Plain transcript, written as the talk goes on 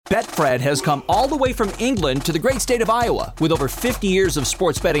Betfred has come all the way from England to the great state of Iowa with over 50 years of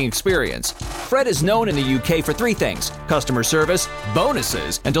sports betting experience. Fred is known in the UK for three things: customer service,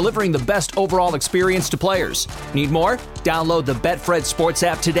 bonuses, and delivering the best overall experience to players. Need more? Download the Betfred Sports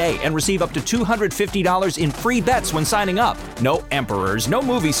app today and receive up to $250 in free bets when signing up. No emperors, no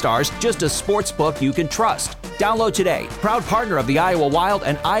movie stars, just a sports book you can trust. Download today. Proud partner of the Iowa Wild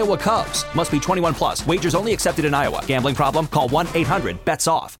and Iowa Cubs. Must be 21 plus. Wagers only accepted in Iowa. Gambling problem? Call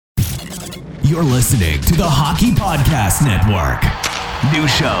 1-800-BETS-OFF. You're listening to the Hockey Podcast Network. New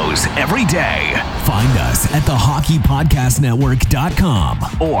shows every day. Find us at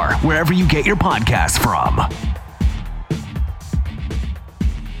thehockeypodcastnetwork.com or wherever you get your podcasts from.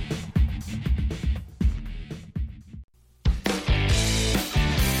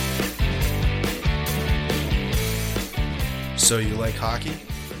 So you like hockey?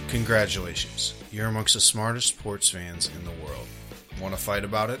 Congratulations. You're amongst the smartest sports fans in the world. Want to fight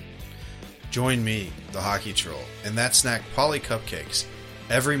about it? Join me, the Hockey Troll, and that snack Polly Cupcakes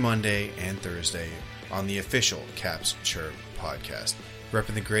every Monday and Thursday on the official Caps Chirp podcast,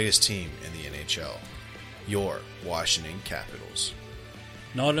 repping the greatest team in the NHL, your Washington Capitals.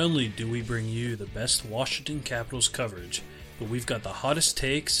 Not only do we bring you the best Washington Capitals coverage, but we've got the hottest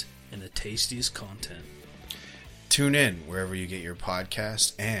takes and the tastiest content. Tune in wherever you get your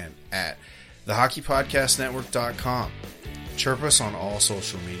podcast and at thehockeypodcastnetwork.com. Chirp us on all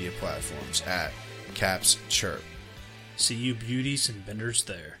social media platforms at Caps Chirp. See you beauties and benders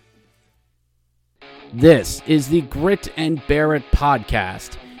there. This is the Grit and Bear It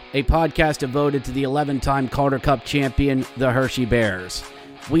podcast, a podcast devoted to the 11-time Calder Cup champion, the Hershey Bears.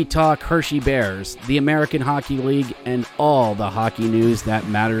 We talk Hershey Bears, the American Hockey League, and all the hockey news that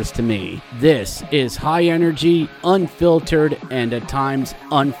matters to me. This is high energy, unfiltered, and at times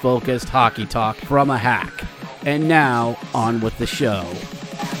unfocused hockey talk from a hack. And now, on with the show.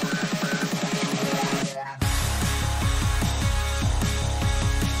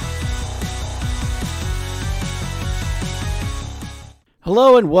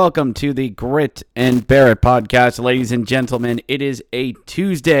 Hello and welcome to the Grit and Bear It podcast, ladies and gentlemen. It is a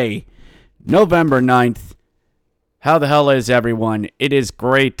Tuesday, November 9th. How the hell is everyone? It is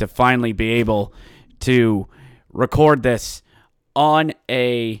great to finally be able to record this on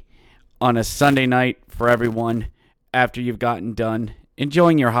a Sunday night for everyone after you've gotten done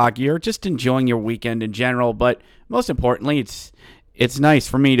enjoying your hockey or just enjoying your weekend in general. But most importantly, it's nice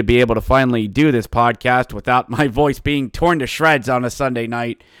for me to be able to finally do this podcast without my voice being torn to shreds on a Sunday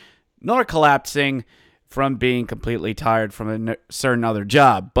night, nor collapsing from being completely tired from a certain other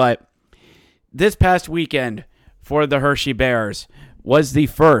job. But this past weekend for the Hershey Bears was the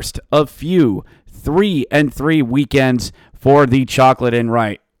first of few 3-3 weekends for the chocolate and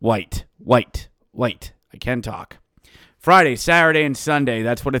white. I can talk. Friday, Saturday, and Sunday.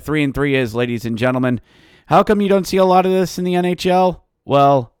 That's what a 3-3 is, ladies and gentlemen. How come you don't see a lot of this in the NHL?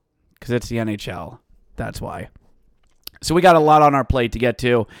 Well, because it's the NHL. That's why. So we got a lot on our plate to get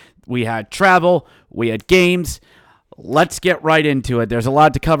to. We had travel. We had games. Let's get right into it. There's a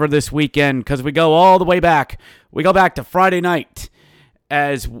lot to cover this weekend because we go all the way back. We go back to Friday night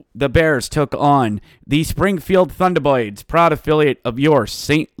as the Bears took on the Springfield Thunderbirds, proud affiliate of your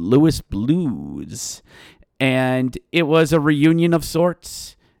St. Louis Blues. And it was a reunion of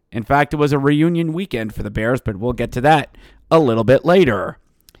sorts. In fact, it was a reunion weekend for the Bears, but we'll get to that a little bit later.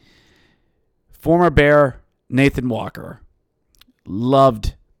 Former Bear Nathan Walker,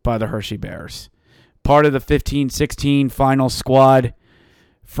 loved by the Hershey Bears. Part of the 15-16 final squad.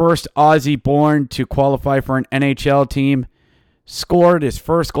 First Aussie born to qualify for an NHL team. Scored his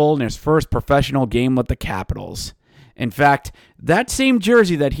first goal in his first professional game with the Capitals. In fact, that same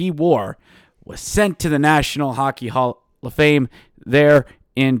jersey that he wore was sent to the National Hockey Hall of Fame there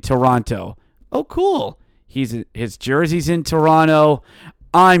in Toronto. Oh, cool. His jersey's in Toronto.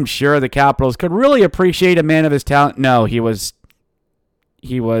 I'm sure the Capitals could really appreciate a man of his talent. No, he was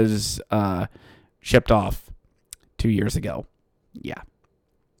shipped off 2 years ago. Yeah.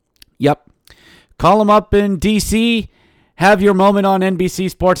 Yep. Call him up in D.C., have your moment on NBC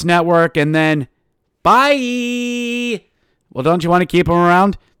Sports Network, and then bye. Well, don't you want to keep him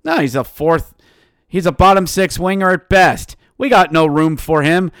around? No, he's a bottom six winger at best. We got no room for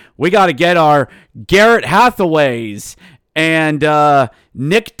him. We got to get our Garrett Hathaways and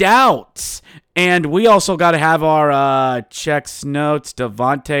Nick Douts. And we also got to have our checks notes,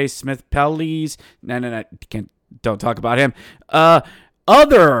 Devontae Smith-Pelleys. No, don't talk about him.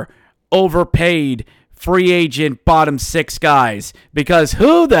 Other overpaid free agent bottom six guys, because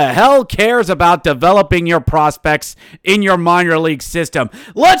who the hell cares about developing your prospects in your minor league system?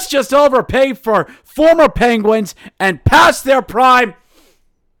 Let's just overpay for former Penguins and past their prime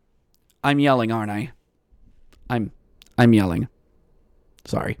I'm yelling, aren't I? I'm yelling.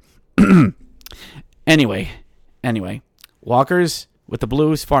 Sorry. Anyway. Walker's with the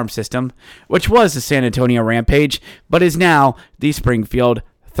Blues farm system, which was the San Antonio Rampage, but is now the Springfield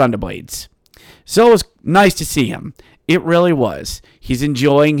Thunderblades. So it was nice to see him. It really was. He's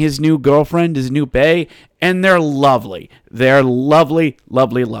enjoying his new girlfriend, his new bae, and they're lovely. They're lovely,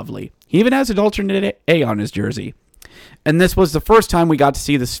 lovely, lovely. He even has an alternate A on his jersey. And this was the first time we got to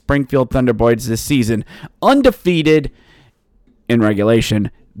see the Springfield Thunderbolts this season, undefeated in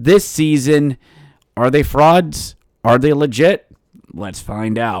regulation. This season, are they frauds? Are they legit? Let's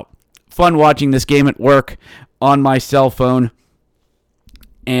find out. Fun watching this game at work on my cell phone.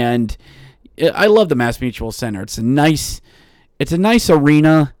 And I love the Mass Mutual Center. It's a nice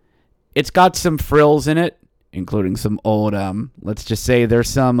arena. It's got some frills in it, including some old, let's just say there's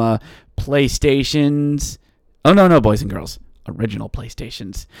some PlayStations. Oh, no, boys and girls. Original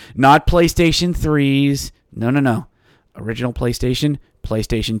PlayStations. Not PlayStation 3s. No. Original PlayStation,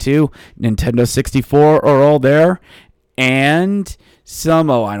 PlayStation 2, Nintendo 64 are all there. And some,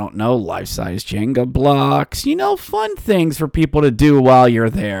 I don't know, life-size Jenga blocks. Fun things for people to do while you're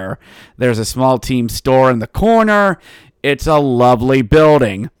there. There's a small team store in the corner. It's a lovely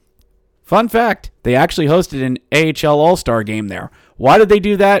building. Fun fact, they actually hosted an AHL All-Star game there. Why did they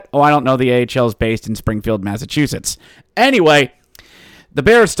do that? I don't know. The AHL is based in Springfield, Massachusetts. Anyway, the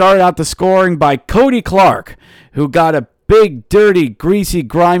Bears started out the scoring by Cody Clark, who got a big, dirty, greasy,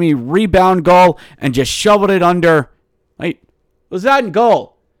 grimy rebound goal and just shoveled it under. Wait, was that in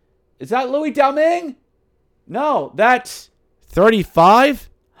goal? Is that Louis Dalming? No, that's 35.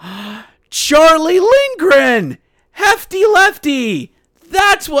 Charlie Lindgren! Hefty lefty!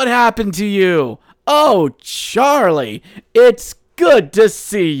 That's what happened to you! Oh, Charlie, it's good to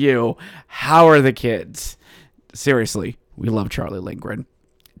see you. How are the kids? Seriously, we love Charlie Lindgren.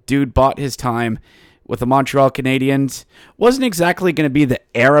 Dude bought his time with the Montreal Canadiens. Wasn't exactly going to be the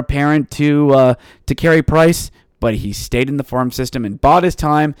heir apparent to Carey Price, but he stayed in the farm system and bought his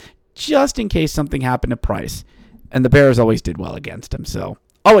time just in case something happened to Price. And the Bears always did well against him, so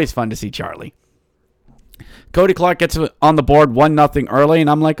always fun to see Charlie. Cody Clark gets on the board 1-0 early, and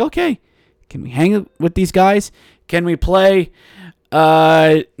I'm like, okay, can we hang with these guys? Can we play?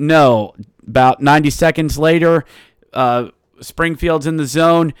 No. About 90 seconds later, Springfield's in the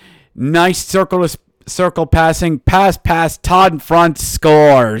zone. Nice circle passing. Pass. Todd in front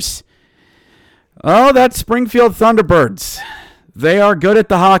scores. Oh, that's Springfield Thunderbirds. They are good at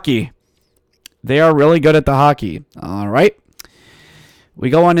the hockey. They are really good at the hockey. All right. We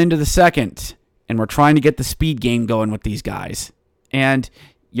go on into the second, and we're trying to get the speed game going with these guys. And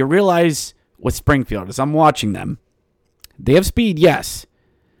you realize with Springfield, as I'm watching them, they have speed, yes,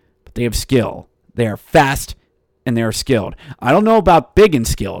 but they have skill. They are fast, and they are skilled. I don't know about big and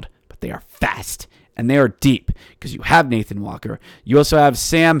skilled, but they are fast, and they are deep, because you have Nathan Walker. You also have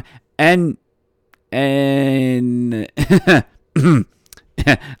Sam and I'm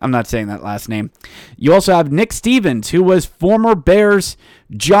not saying that last name. You also have Nick Stevens, who was former Bears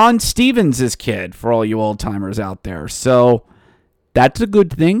John Stevens' kid, for all you old-timers out there. So that's a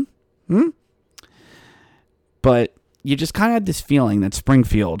good thing. But you just kind of had this feeling that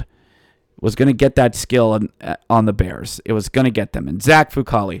Springfield was going to get that skill on the Bears. It was going to get them. And Zach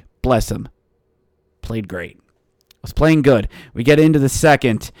Fucale, bless him, played great. Was playing good. We get into the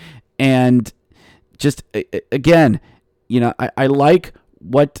second, and just, again, I like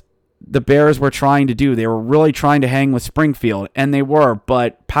what the Bears were trying to do. They were really trying to hang with Springfield, and they were.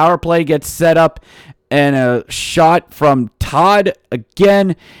 But power play gets set up, and a shot from Todd,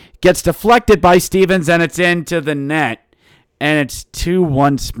 again, gets deflected by Stevens, and it's into the net. And it's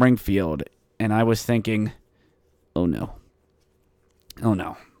 2-1 Springfield. And I was thinking, oh no.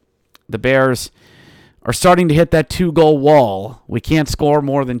 The Bears are starting to hit that 2-goal wall. We can't score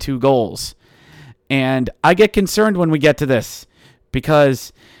more than 2 goals. And I get concerned when we get to this,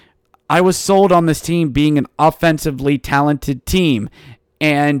 because I was sold on this team being an offensively talented team.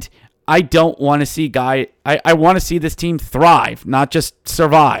 And I don't want to see I want to see this team thrive, not just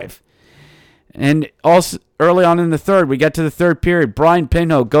survive. And also early on in the third, we get to the third period. Brian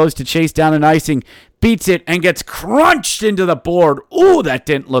Pinho goes to chase down an icing, beats it, and gets crunched into the board. Ooh, that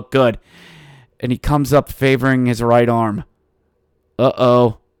didn't look good. And he comes up favoring his right arm.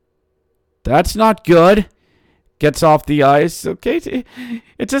 Uh-oh. That's not good. Gets off the ice. Okay,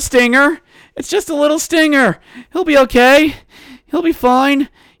 it's a stinger. It's just a little stinger. He'll be okay. He'll be fine.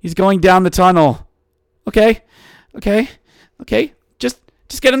 He's going down the tunnel. Okay. Just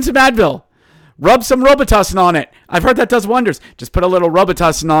get him some Advil. Rub some Robitussin on it. I've heard that does wonders. Just put a little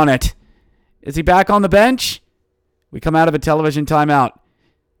Robitussin on it. Is he back on the bench? We come out of a television timeout.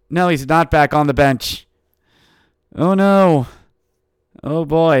 No, he's not back on the bench. Oh, no. Oh,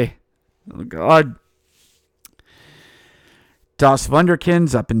 boy. Oh, God. Das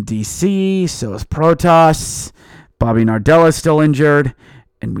Wunderkin's up in D.C., so is Protas. Bobby Nardella's still injured,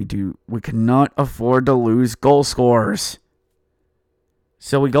 and we cannot afford to lose goal scorers.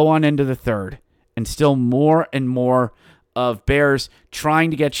 So we go on into the third, and still more and more of Bears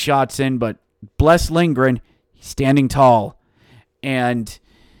trying to get shots in, but bless Lindgren, he's standing tall. And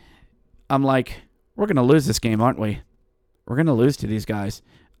I'm like, we're going to lose this game, aren't we? We're going to lose to these guys.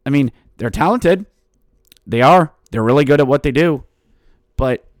 I mean, they're talented. They are. They're really good at what they do.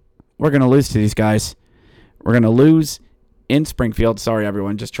 But we're going to lose to these guys. We're going to lose in Springfield. Sorry,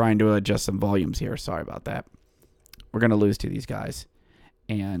 everyone. Just trying to adjust some volumes here. Sorry about that. We're going to lose to these guys.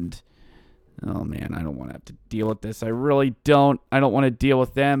 And, oh, man, I don't want to have to deal with this. I really don't. I don't want to deal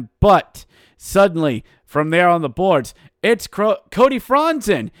with them. But suddenly, from there on the boards, it's Cody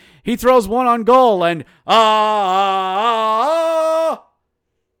Franzen. He throws one on goal, and oh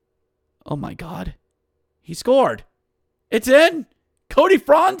my God. He scored. It's in. Cody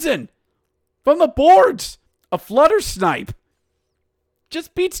Franzen from the boards. A flutter snipe.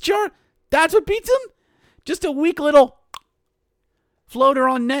 Just beats Char. That's what beats him? Just a weak little floater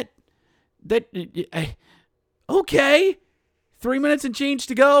on net. Okay. 3 minutes and change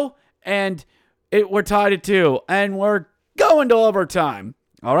to go. And we're tied at 2. And we're going to overtime.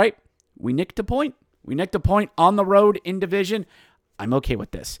 All right. We nicked a point. We nicked a point on the road in division. I'm okay with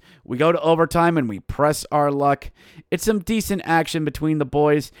this. We go to overtime and we press our luck. It's some decent action between the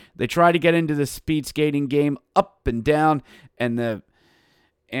boys. They try to get into the speed skating game up and down, and they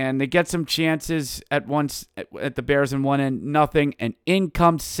get some chances at once at the Bears in one end, nothing. And in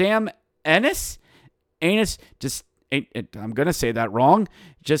comes Sam Ennis. Ennis just, I'm going to say that wrong,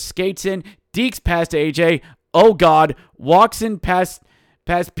 just skates in, dekes past AJ. Oh, God. Walks in past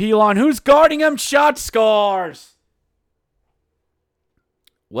Pilon. Who's guarding him? Shot scores.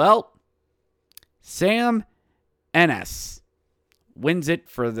 Well, Sam Ennis wins it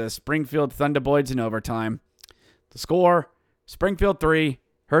for the Springfield Thunderboys in overtime. The score, Springfield 3,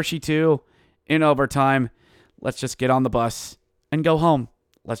 Hershey 2 in overtime. Let's just get on the bus and go home.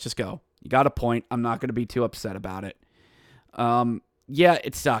 Let's just go. You got a point. I'm not going to be too upset about it. Yeah,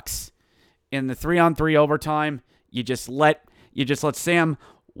 it sucks. In the 3-on-3 overtime, you just let Sam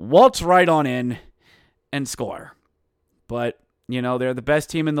waltz right on in and score. But you know, they're the best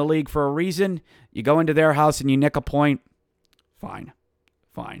team in the league for a reason. You go into their house and you nick a point. Fine.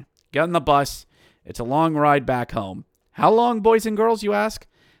 Get on the bus. It's a long ride back home. How long, boys and girls, you ask?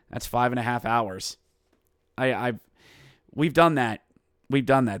 That's 5.5 hours. We've done that.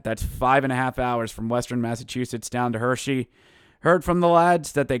 That's 5.5 hours from Western Massachusetts down to Hershey. Heard from the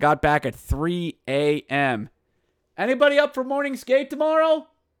lads that they got back at 3 a.m. Anybody up for morning skate tomorrow?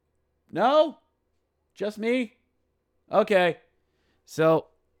 No? Just me? Okay. So,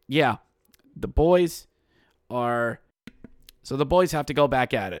 yeah, the boys have to go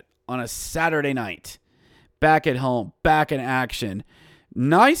back at it on a Saturday night. Back at home, back in action.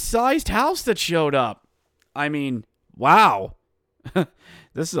 Nice-sized house that showed up. I mean, wow.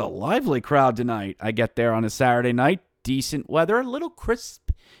 This is a lively crowd tonight. I get there on a Saturday night. Decent weather, a little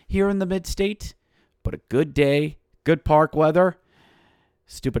crisp here in the mid-state, but a good day, good park weather.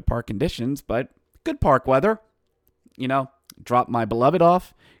 Stupid park conditions, but good park weather. You know, drop my beloved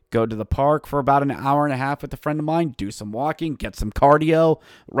off, go to the park for about an hour and a half with a friend of mine, do some walking, get some cardio,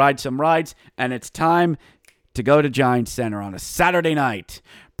 ride some rides, and it's time to go to Giants Center on a Saturday night.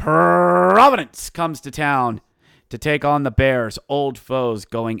 Providence comes to town to take on the Bears, old foes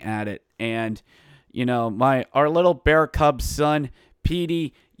going at it. And, you know, our little Bear Cubs son,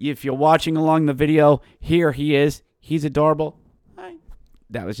 Petey, if you're watching along the video, here he is. He's adorable. Hi.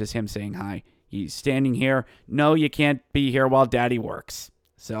 That was just him saying hi. He's standing here. No, you can't be here while Daddy works.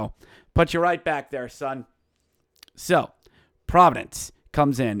 So, put you right back there, son. So, Providence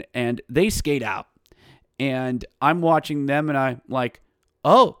comes in, and they skate out. And I'm watching them, and I'm like,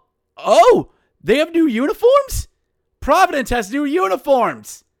 oh, they have new uniforms? Providence has new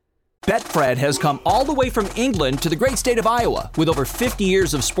uniforms. Betfred has come all the way from England to the great state of Iowa with over 50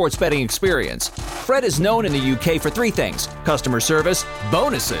 years of sports betting experience. Fred is known in the UK for 3 things: customer service,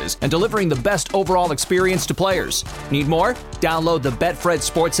 bonuses, and delivering the best overall experience to players. Need more? Download the Betfred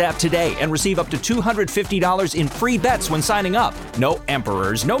Sports app today and receive up to $250 in free bets when signing up. No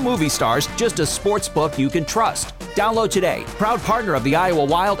emperors, no movie stars, just a sports book you can trust. Download today. Proud partner of the Iowa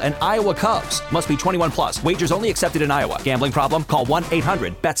Wild and Iowa Cubs. Must be 21 plus. Wagers only accepted in Iowa. Gambling problem? Call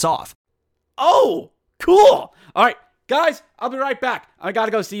 1-800-BETS-OFF. Oh, cool. All right, guys, I'll be right back. I got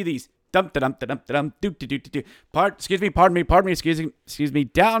to go see these. Excuse me,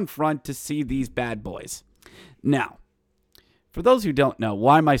 down front to see these bad boys. Now, for those who don't know,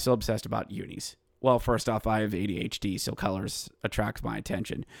 why am I so obsessed about unis? Well, first off, I have ADHD, so colors attracts my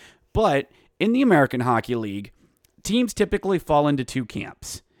attention. But in the American Hockey League, teams typically fall into two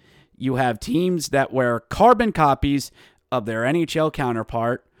camps. You have teams that wear carbon copies of their NHL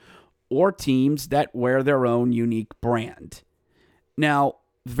counterpart, or teams that wear their own unique brand. Now,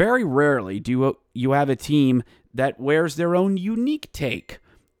 very rarely do you have a team that wears their own unique take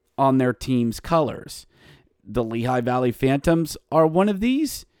on their team's colors. The Lehigh Valley Phantoms are one of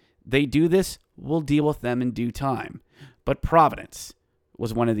these. They do this. We'll deal with them in due time. But Providence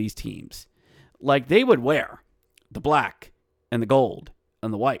was one of these teams. Like, they would wear the black and the gold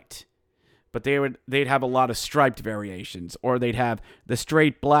and the white, but they'd have a lot of striped variations, or they'd have the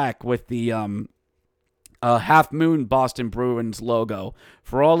straight black with the Half Moon Boston Bruins logo.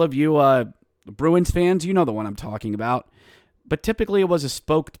 For all of you Bruins fans, you know the one I'm talking about. But typically it was a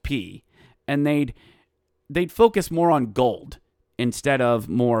spoked P, and they'd focus more on gold instead of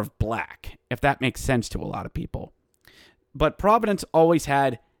more of black, if that makes sense to a lot of people. But Providence always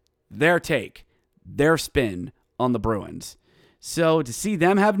had their take, their spin on the Bruins. So to see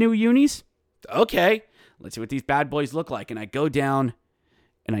them have new unis, okay, let's see what these bad boys look like. And I go down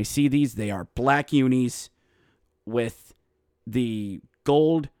and I see these. They are black unis with the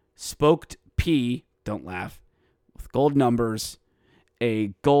gold spoked P, don't laugh, with gold numbers,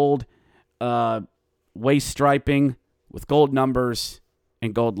 a gold waist striping with gold numbers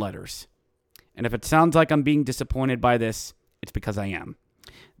and gold letters. And if it sounds like I'm being disappointed by this, it's because I am.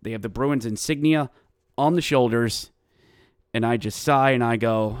 They have the Bruins insignia on the shoulders, and I just sigh and I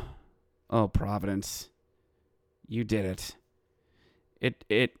go, oh, Providence, you did it.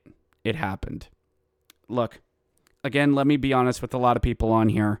 It happened. Look, again, let me be honest with a lot of people on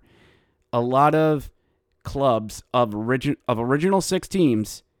here. A lot of clubs of original 6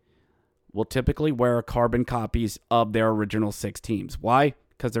 teams will typically wear carbon copies of their original 6 teams. Why?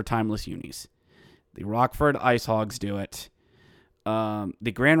 Because they're timeless unis. The Rockford Ice Hogs do it.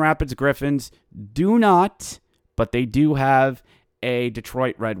 The Grand Rapids Griffins do not, but they do have a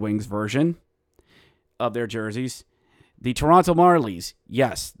Detroit Red Wings version of their jerseys. The Toronto Marlies,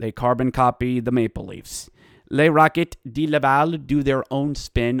 yes, they carbon copy the Maple Leafs. Les Rockets de Laval do their own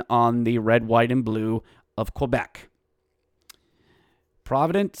spin on the red, white, and blue of Quebec.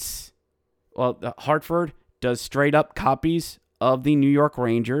 Providence, Hartford does straight up copies of the New York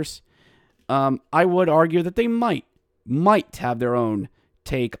Rangers. I would argue that they might have their own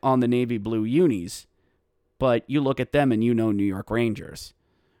take on the navy blue unis, but you look at them and you know New York Rangers.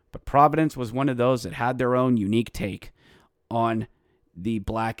 But Providence was one of those that had their own unique take on the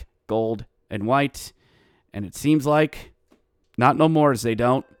black, gold, and white. And it seems like, not no more as they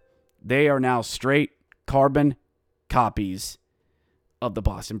don't, they are now straight carbon copies of the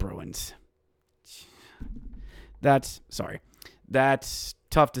Boston Bruins. That's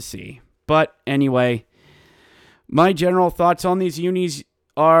tough to see. But anyway, my general thoughts on these unis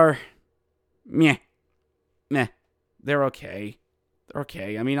are meh. They're okay.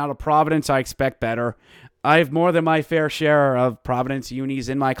 I mean, out of Providence, I expect better. I have more than my fair share of Providence unis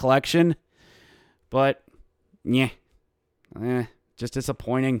in my collection. But, just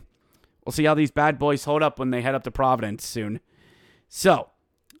disappointing. We'll see how these bad boys hold up when they head up to Providence soon. So,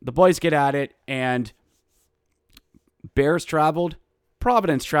 the boys get at it, and Bears traveled.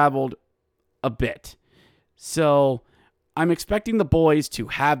 Providence traveled a bit. So, I'm expecting the boys to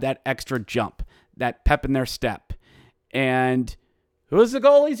have that extra jump, that pep in their step. And who's the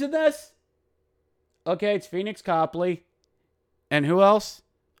goalies in this? Okay, it's Phoenix Copley. And who else?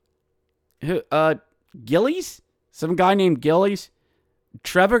 Gillies? Some guy named Gillies?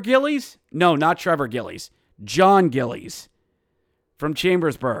 Trevor Gillies? No, not Trevor Gillies. John Gillies from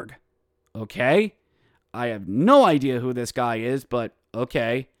Chambersburg. Okay. I have no idea who this guy is, but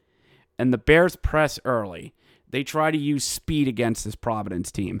okay. And the Bears press early. They try to use speed against this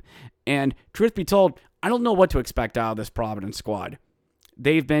Providence team. And truth be told, I don't know what to expect out of this Providence squad.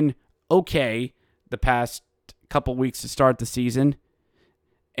 They've been okay the past couple weeks to start the season.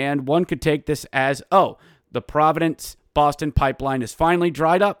 And one could take this as, the Providence-Boston pipeline is finally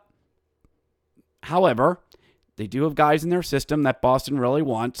dried up. However, they do have guys in their system that Boston really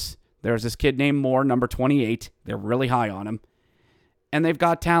wants. There's this kid named Moore, number 28. They're really high on him. And they've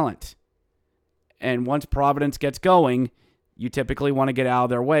got talent. And once Providence gets going, you typically want to get out of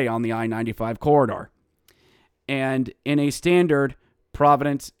their way on the I-95 corridor. And in a standard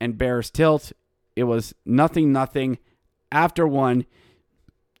Providence and Bears tilt, it was 0-0 after one,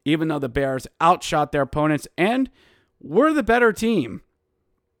 even though the Bears outshot their opponents and were the better team.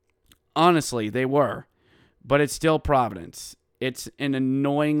 Honestly, they were. But it's still Providence. It's an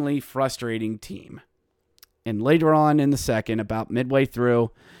annoyingly frustrating team. And later on in the second, about midway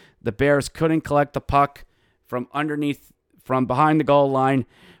through, the Bears couldn't collect the puck from behind the goal line.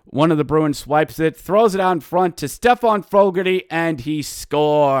 One of the Bruins swipes it, throws it out in front to Stefan Fogarty, and he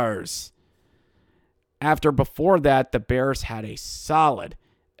scores. Before that, the Bears had a solid,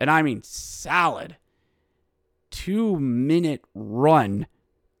 and I mean solid, 2-minute run.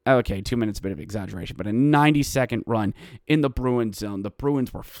 Okay, 2 minutes, a bit of exaggeration, but a 90-second run in the Bruins zone. The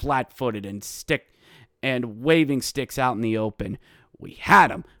Bruins were flat-footed and waving sticks out in the open. We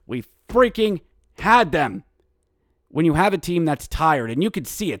had them. We freaking had them. When you have a team that's tired, and you can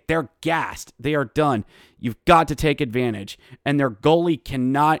see it, they're gassed. They are done. You've got to take advantage. And their goalie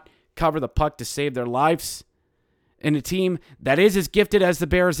cannot cover the puck to save their lives. In a team that is as gifted as the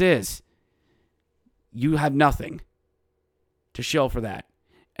Bears is, you have nothing to show for that.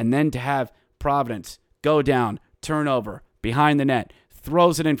 And then to have Providence go down, turnover, behind the net,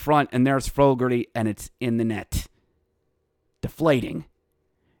 throws it in front, and there's Fogarty, and it's in the net. Deflating.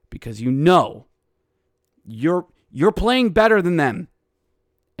 Because you know you're playing better than them,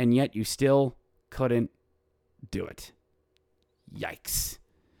 and yet you still couldn't do it. Yikes.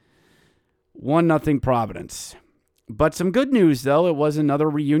 1-0 Providence. But some good news, though. It was another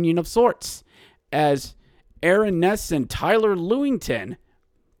reunion of sorts, as Aaron Ness and Tyler Lewington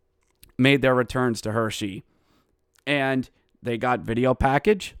made their returns to Hershey. And they got video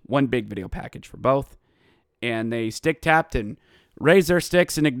package, one big video package for both. And they stick tapped and raised their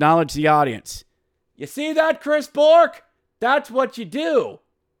sticks and acknowledged the audience. You see that, Chris Bork? That's what you do.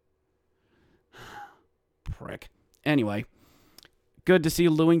 Prick. Anyway, good to see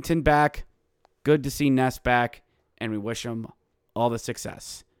Lewington back. Good to see Ness back. And we wish him all the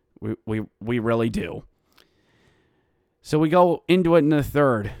success. We really do. So we go into it in the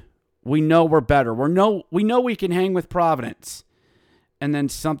third. We know we're better. We know we can hang with Providence. And then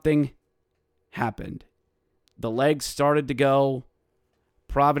something happened. The legs started to go.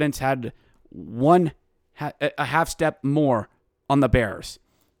 Providence had a half step more on the Bears.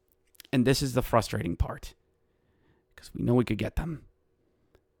 And this is the frustrating part. Because we know we could get them.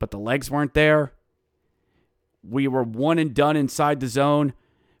 But the legs weren't there. We were one and done inside the zone.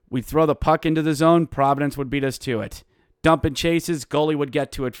 We'd throw the puck into the zone. Providence would beat us to it. Dump and chases, goalie would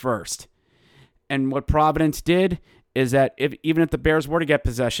get to it first. And what Providence did is that even if the Bears were to get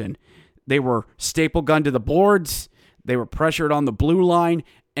possession, they were staple gunned to the boards, they were pressured on the blue line,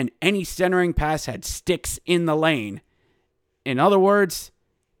 and any centering pass had sticks in the lane. In other words,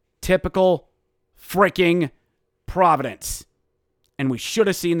 typical freaking Providence. And we should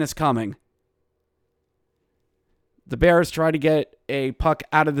have seen this coming. The Bears tried to get a puck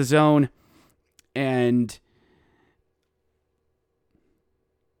out of the zone, and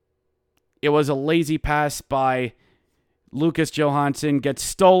it was a lazy pass by Lucas Johansson. Gets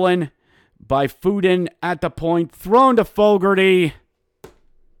stolen by Fuden at the point. Thrown to Fogarty.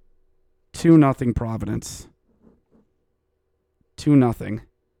 2-0 Providence. 2-0.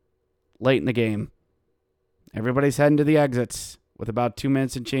 Late in the game. Everybody's heading to the exits with about 2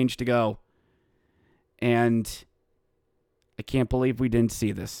 minutes and change to go. And I can't believe we didn't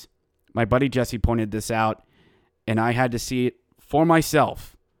see this. My buddy Jesse pointed this out, and I had to see it for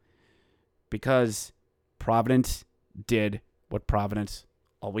myself. Because Providence did what Providence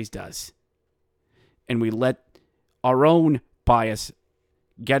always does. And we let our own bias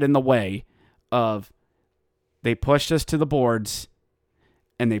get in the way of they pushed us to the boards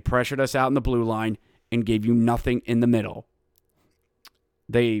and they pressured us out in the blue line and gave you nothing in the middle.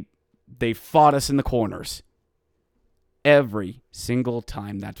 They fought us in the corners. Every single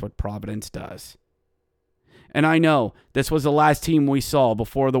time that's what Providence does. And I know this was the last team we saw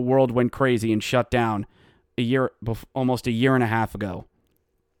before the world went crazy and shut down almost a year and a half ago.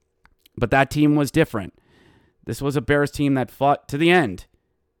 But that team was different. This was a Bears team that fought to the end.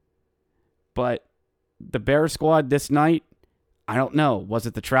 But the Bears squad this night, I don't know. Was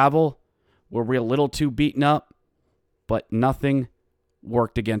it the travel? Were we a little too beaten up? But nothing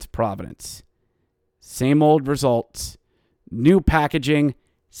worked against Providence. Same old results. New packaging.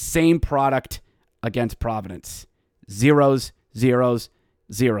 Same product. Against Providence. Zeros, zeros,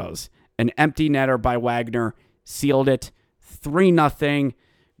 zeros. An empty netter by Wagner sealed it. 3-0.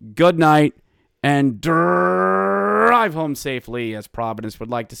 Good night. And drive home safely, as Providence would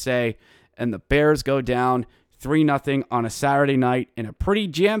like to say. And the Bears go down 3-0 on a Saturday night in a pretty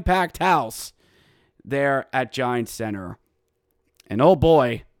jam-packed house there at Giants Center. And oh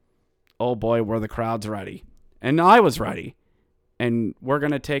boy, were the crowds ready. And I was ready. And we're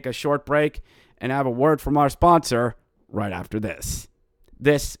going to take a short break and have a word from our sponsor right after this.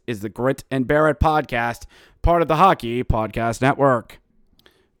 This is the Grit and Barrett Podcast, part of the Hockey Podcast Network.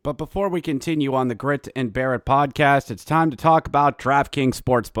 But before we continue on the Grit and Barrett Podcast, it's time to talk about DraftKings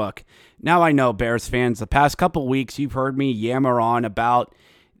Sportsbook. Now I know, Bears fans, the past couple weeks you've heard me yammer on about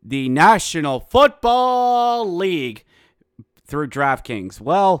the National Football League through DraftKings.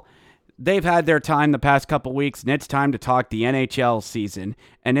 Well, they've had their time the past couple weeks, and it's time to talk the NHL season.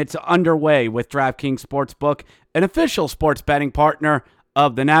 And it's underway with DraftKings Sportsbook, an official sports betting partner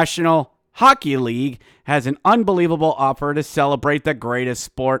of the National Hockey League, has an unbelievable offer to celebrate the greatest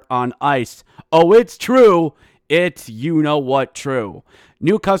sport on ice. Oh, it's true. It's you-know-what true.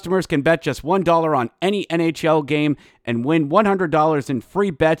 New customers can bet just $1 on any NHL game and win $100 in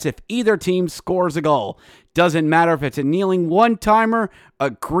free bets if either team scores a goal. Doesn't matter if it's a kneeling one-timer,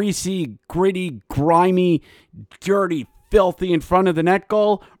 a greasy, gritty, grimy, dirty, filthy in front of the net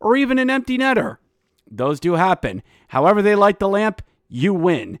goal, or even an empty netter. Those do happen. However they light the lamp, you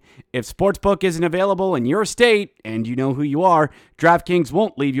win. If Sportsbook isn't available in your state, and you know who you are, DraftKings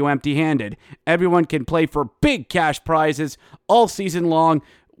won't leave you empty-handed. Everyone can play for big cash prizes all season long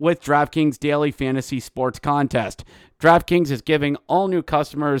with DraftKings Daily Fantasy Sports Contest. DraftKings is giving all new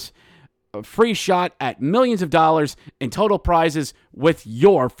customers a free shot at millions of dollars in total prizes with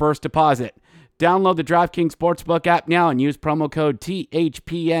your first deposit. Download the DraftKings Sportsbook app now and use promo code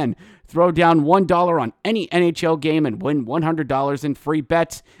THPN. Throw down $1 on any NHL game and win $100 in free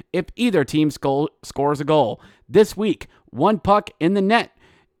bets if either team scores a goal. This week, one puck in the net.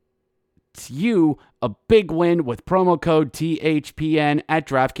 It's you a big win with promo code THPN at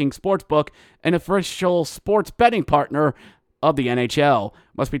DraftKings Sportsbook, an official sports betting partner of the NHL.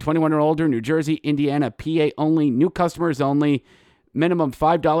 Must be 21 or older, New Jersey, Indiana, PA only, new customers only. Minimum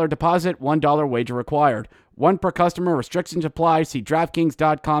 $5 deposit, $1 wager required. One per customer, restrictions apply. See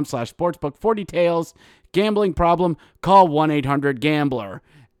DraftKings.com/sportsbook for details. Gambling problem? Call 1-800-GAMBLER.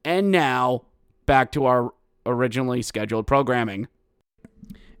 And now, back to our originally scheduled programming.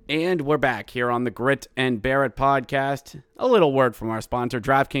 And we're back here on the Grit and Barrett Podcast. A little word from our sponsor,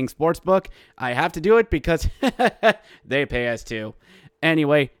 DraftKings Sportsbook. I have to do it because they pay us too.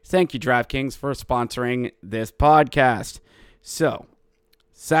 Anyway, thank you, DraftKings, for sponsoring this podcast. So,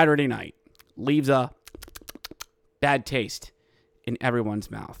 Saturday night leaves a bad taste in everyone's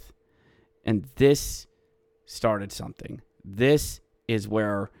mouth. And this started something. This is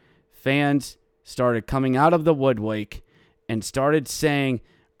where fans started coming out of the woodwork and started saying,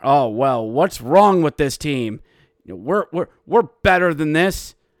 "Oh, well, what's wrong with this team? We're better than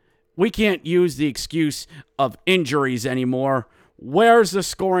this. We can't use the excuse of injuries anymore. Where's the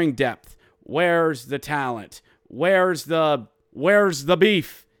scoring depth? Where's the talent? Where's the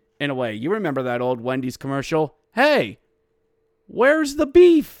beef?" In a way, you remember that old Wendy's commercial? Hey, where's the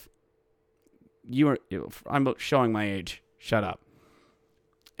beef? I'm showing my age. Shut up.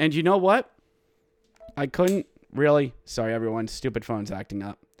 And you know what? I couldn't really, sorry everyone, stupid phone's acting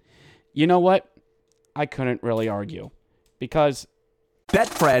up. You know what? I couldn't really argue because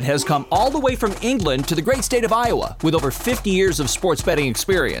Betfred has come all the way from England to the great state of Iowa with over 50 years of sports betting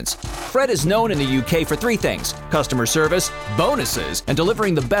experience. Fred is known in the UK for three things: customer service, bonuses, and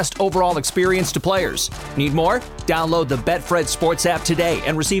delivering the best overall experience to players. Need more? Download the Betfred Sports app today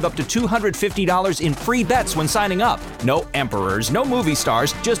and receive up to $250 in free bets when signing up. No emperors, no movie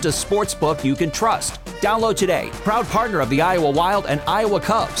stars, just a sports book you can trust. Download today. Proud partner of the Iowa Wild and Iowa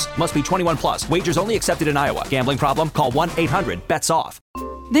Cubs. Must be 21 plus. Wagers only accepted in Iowa. Gambling problem? Call 1-800-BETS-OFF.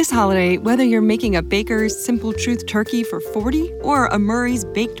 This holiday, whether you're making a Baker's Simple Truth turkey for 40 or a Murray's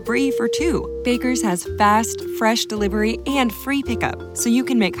Baked Brie for 2, Baker's has fast, fresh delivery and free pickup, so you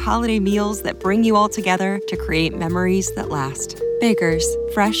can make holiday meals that bring you all together to create memories that last. Baker's,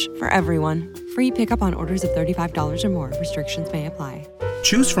 fresh for everyone. Free pickup on orders of $35 or more. Restrictions may apply.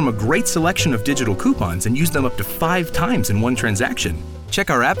 Choose from a great selection of digital coupons and use them up to 5 times in one transaction. Check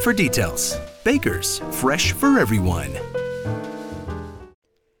our app for details. Baker's, fresh for everyone.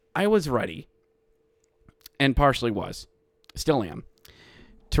 I was ready, and partially was, still am,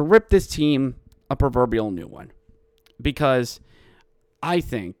 to rip this team a proverbial new one. Because I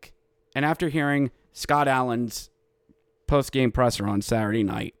think, and after hearing Scott Allen's post-game presser on Saturday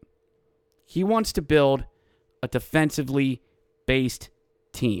night, he wants to build a defensively based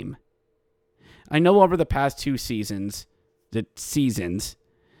team. I know over the past 2 seasons,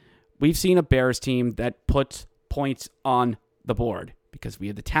 we've seen a Bears team that puts points on the board because we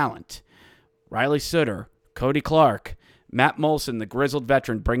had the talent. Riley Sutter, Cody Clark, Matt Molson, the grizzled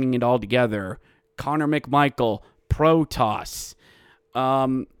veteran, bringing it all together. Connor McMichael, Protoss,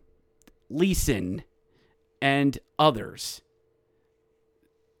 Leeson, and others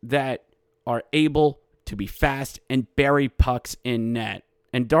that are able to be fast and bury pucks in net.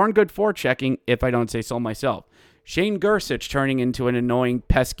 and darn good forechecking, if I don't say so myself. Shane Gersich turning into an annoying,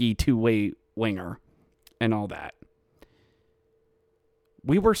 pesky two-way winger and all that.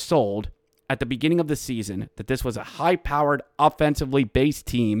 We were sold at the beginning of the season that this was a high-powered, offensively based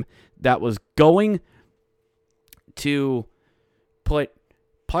team that was going to put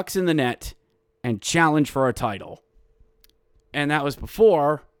pucks in the net and challenge for a title. And that was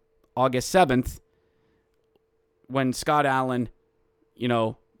before August 7th when Scott Allen,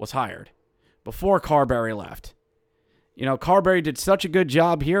 was hired. Before Carberry left. Carberry did such a good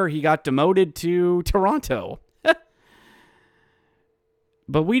job here, he got demoted to Toronto.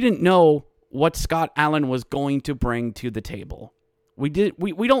 But we didn't know what Scott Allen was going to bring to the table. We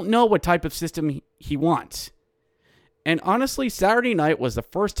don't know what type of system he wants. And honestly, Saturday night was the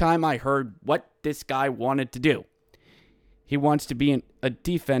first time I heard what this guy wanted to do. He wants to be a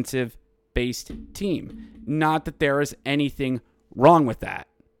defensive-based team. Not that there is anything wrong with that.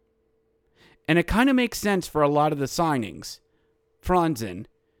 And it kind of makes sense for a lot of the signings. Franzen,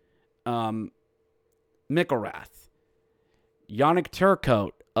 Mikkelrath, Yannick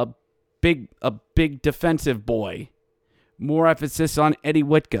Turcotte, a big defensive boy. More emphasis on Eddie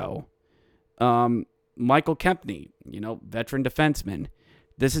Whitko. Michael Kempney, veteran defenseman.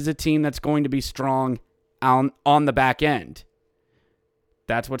 This is a team that's going to be strong on the back end.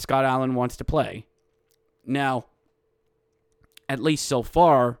 That's what Scott Allen wants to play. Now, at least so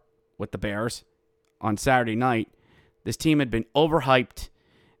far with the Bears on Saturday night, this team had been overhyped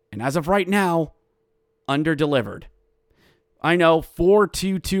and as of right now, underdelivered. I know,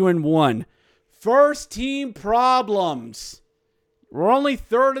 4-2-2-1. First team problems. We're only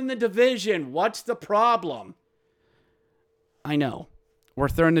third in the division. What's the problem? I know. We're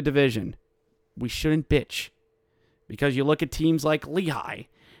third in the division. We shouldn't bitch. Because you look at teams like Lehigh,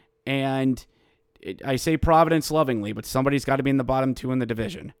 and I say Providence lovingly, but somebody's got to be in the bottom two in the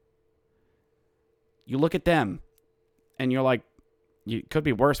division. You look at them, and you're like, it could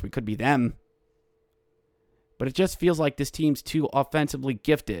be worse. We could be them. But it just feels like this team's too offensively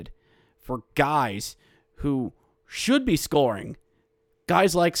gifted for guys who should be scoring.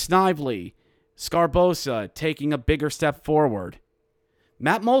 Guys like Snively, Scarbosa taking a bigger step forward.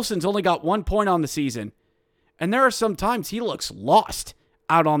 Matt Molson's only got 1 point on the season, and there are some times he looks lost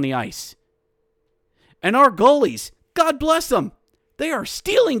out on the ice. And our goalies, God bless them, they are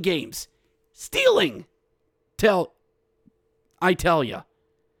stealing games. Stealing. I tell you.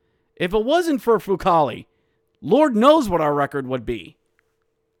 If it wasn't for Fucali, Lord knows what our record would be.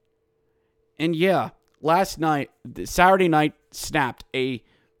 And yeah, Saturday night, snapped a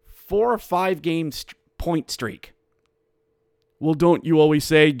 4 or 5 game point streak. Well, don't you always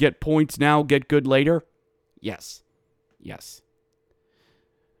say get points now, get good later? Yes.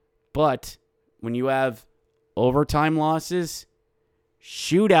 But when you have overtime losses,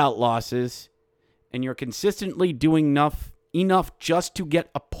 shootout losses, and you're consistently doing enough just to get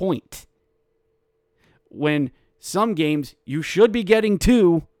a point, when some games you should be getting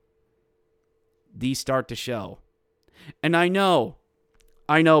 2, these start to show. And I know,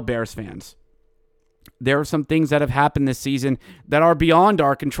 Bears fans, there are some things that have happened this season that are beyond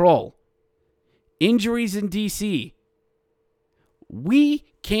our control. Injuries in DC. We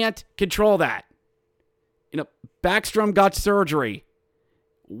can't control that. Backstrom got surgery.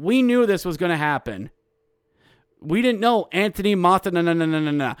 We knew this was going to happen. We didn't know Anthony Matha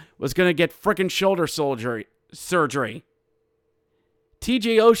was going to get frickin' shoulder surgery.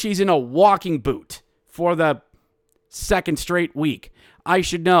 TJ Oshie's in a walking boot for the second straight week. I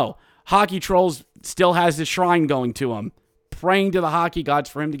should know. Hockey Trolls still has the shrine going to him, praying to the hockey gods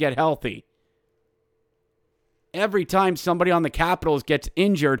for him to get healthy. Every time somebody on the Capitals gets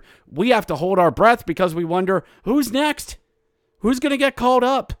injured, we have to hold our breath because we wonder, who's next? Who's going to get called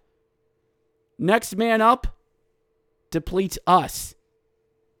up? Next man up depletes us.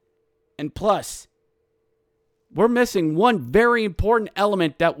 And plus, we're missing one very important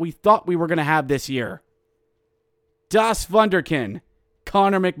element that we thought we were going to have this year. Das Wunderkind,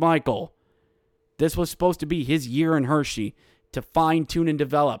 Connor McMichael. This was supposed to be his year in Hershey to fine-tune and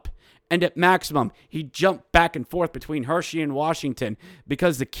develop. And at maximum, he jumped back and forth between Hershey and Washington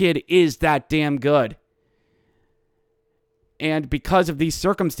because the kid is that damn good. And because of these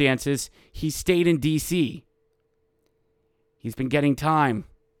circumstances, he stayed in D.C. He's been getting time.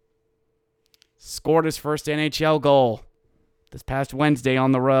 Scored his first NHL goal this past Wednesday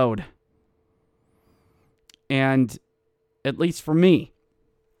on the road. And at least for me,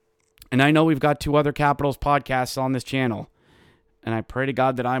 and I know we've got 2 other Capitals podcasts on this channel, and I pray to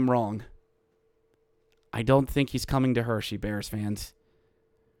God that I'm wrong. I don't think he's coming to Hershey, Bears fans.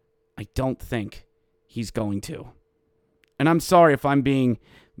 I don't think he's going to. And I'm sorry if I'm being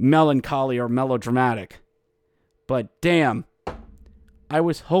melancholy or melodramatic. But damn, I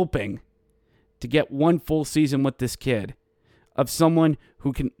was hoping to get one full season with this kid of someone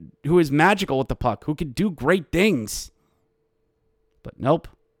who is magical with the puck, who can do great things. But nope,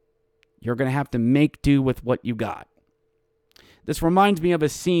 you're going to have to make do with what you got. This reminds me of a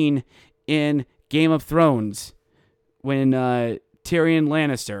scene in Game of Thrones when Tyrion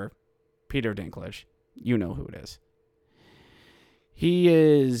Lannister, Peter Dinklage, you know who it is.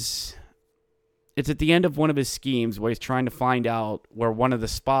 It's at the end of one of his schemes where he's trying to find out where one of the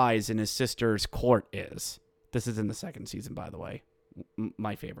spies in his sister's court is. This is in the second season, by the way.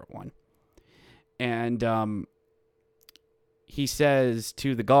 My favorite one. And he says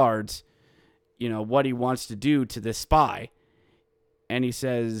to the guards, what he wants to do to this spy. And he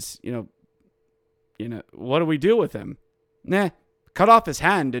says, what do we do with him? Nah, cut off his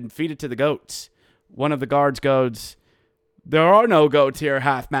hand and feed it to the goats. One of the guards goes, there are no goats here,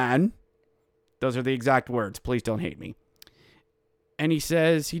 half-man. Those are the exact words. Please don't hate me. And he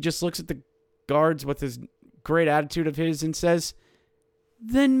just looks at the guards with his great attitude of his and says,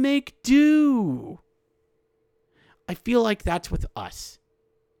 then make do. I feel like that's with us.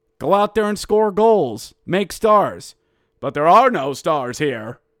 Go out there and score goals. Make stars. But there are no stars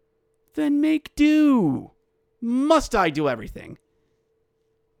here. Then make do. Must I do everything?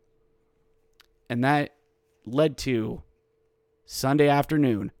 And that led to Sunday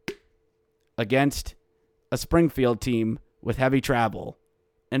afternoon against a Springfield team with heavy travel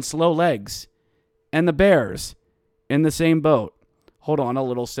and slow legs, and the Bears in the same boat. Hold on, a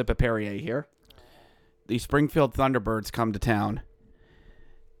little sip of Perrier here. The Springfield Thunderbirds come to town,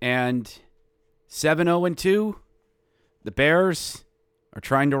 and 7-0-2, the Bears are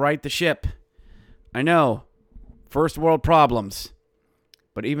trying to right the ship. I know, first world problems,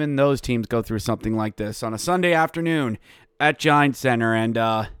 but even those teams go through something like this on a Sunday afternoon at Giant Center, and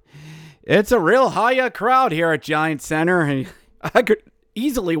it's a real high crowd here at Giant Center, and I could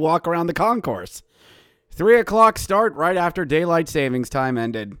easily walk around the concourse. 3 o'clock start right after daylight savings time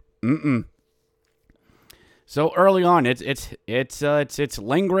ended. So early on, it's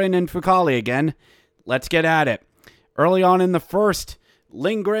Lindgren and Fucali again. Let's get at it. Early on in the first,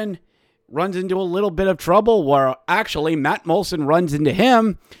 Lindgren runs into a little bit of trouble where actually Matt Molson runs into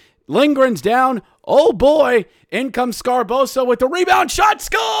him. Lindgren's down. Oh boy, in comes Scarbosa with the rebound shot,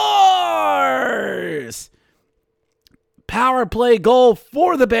 scores! Power play goal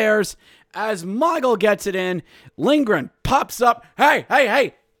for the Bears as Michael gets it in. Lindgren pops up.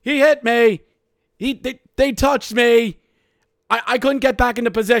 Hey, he hit me. They touched me. I couldn't get back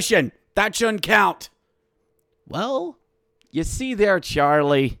into position. That shouldn't count. Well, you see there,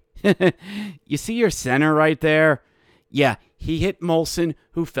 Charlie. You see your center right there? Yeah, he hit Molson,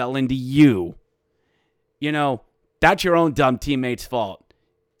 who fell into you. That's your own dumb teammate's fault.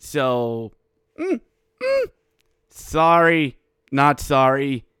 So, sorry, not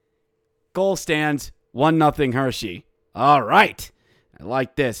sorry. Goal stands 1-0 Hershey. All right. I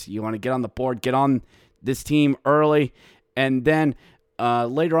like this. You want to get on the board, get on this team early, and then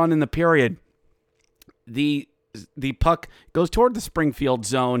later on in the period, the puck goes toward the Springfield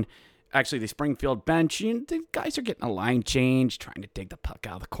zone. Actually, the Springfield bench. The guys are getting a line change, trying to take the puck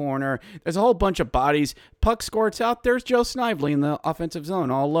out of the corner. There's a whole bunch of bodies. Puck squirts out. There's Joe Snively in the offensive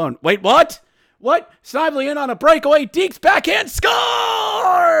zone all alone. Wait, what? What? Snively in on a breakaway. Deeks backhand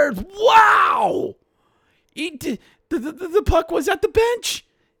scores! Wow! The puck was at the bench.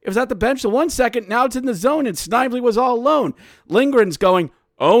 It was at the bench for 1 second. Now it's in the zone, and Snively was all alone. Lindgren's going,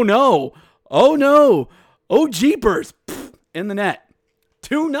 oh no. Oh jeepers. In the net.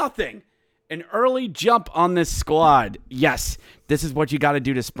 2-0. An early jump on this squad. Yes, this is what you got to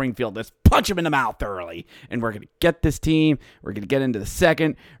do to Springfield. Let's punch him in the mouth early. And we're going to get this team. We're going to get into the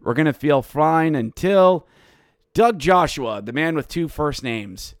second. We're going to feel fine until Doug Joshua, the man with 2 first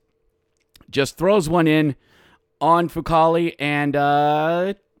names, just throws one in on Fucali and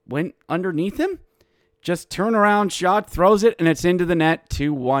went underneath him. Just turnaround shot, throws it, and it's into the net.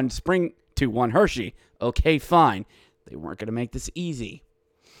 2-1 Hershey. Okay, fine. They weren't going to make this easy.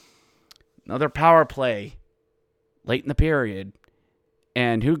 Another power play late in the period.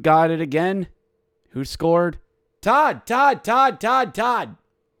 And who got it again? Who scored? Todd.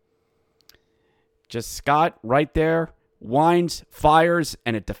 Just Scott right there. Winds, fires,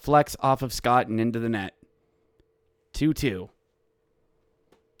 and it deflects off of Scott and into the net. 2-2.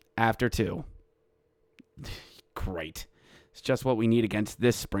 After 2. Great. It's just what we need against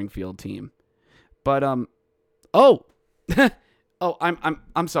this Springfield team. But, I'm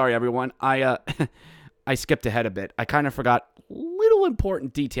sorry, everyone. I skipped ahead a bit. I kind of forgot a little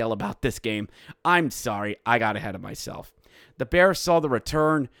important detail about this game. I'm sorry. I got ahead of myself. The Bears saw the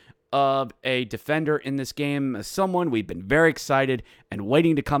return of a defender in this game, someone we've been very excited and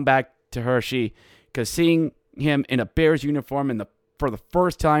waiting to come back to Hershey, because seeing him in a Bears uniform for the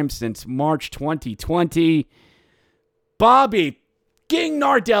first time since March 2020, Bobby King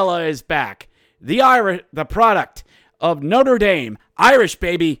Nardella is back. The product of Notre Dame, Irish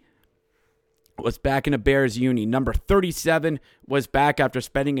baby, was back in a Bears uni. Number 37 was back after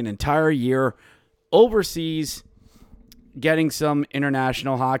spending an entire year overseas getting some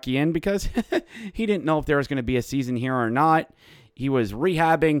international hockey in because he didn't know if there was going to be a season here or not. He was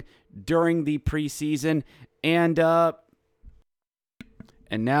rehabbing during the preseason, and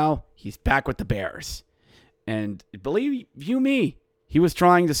now he's back with the Bears. And believe you me, he was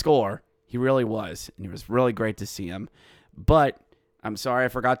trying to score. He really was, and it was really great to see him. But I'm sorry I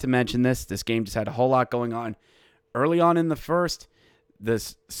forgot to mention this. This game just had a whole lot going on. Early on in the first,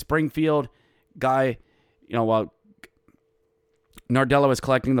 this Springfield guy, while Nardella was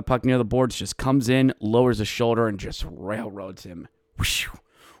collecting the puck near the boards, just comes in, lowers his shoulder, and just railroads him.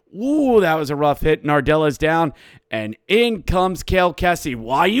 Ooh, that was a rough hit. Nardella's down, and in comes Cale Kessie.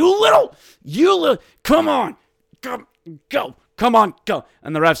 Why, you little, come on, go. Come on, go.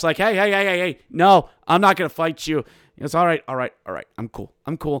 And the ref's like, hey, no, I'm not going to fight you. He goes, all right, I'm cool.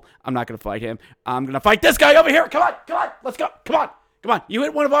 I'm not going to fight him. I'm going to fight this guy over here. Come on, let's go. Come on. You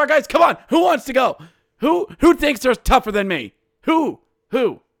hit one of our guys. Come on. Who wants to go? Who thinks they're tougher than me? Who?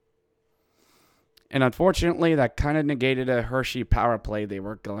 And unfortunately, that kind of negated a Hershey power play they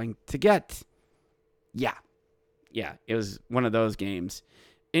were going to get. Yeah, it was one of those games.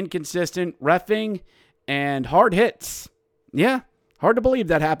 Inconsistent reffing and hard hits. Yeah, hard to believe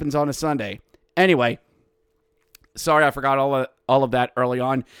that happens on a Sunday. Anyway, sorry I forgot all of that early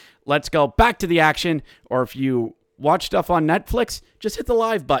on. Let's go back to the action, or if you watch stuff on Netflix, just hit the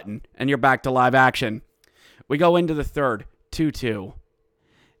live button and you're back to live action. We go into the third, 2-2.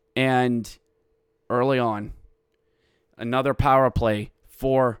 And early on, another power play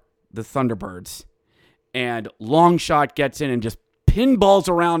for the Thunderbirds. And long shot gets in and just pinballs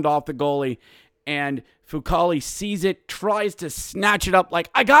around off the goalie. And Fucale sees it, tries to snatch it up like,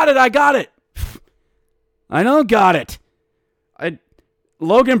 I got it. I don't got it.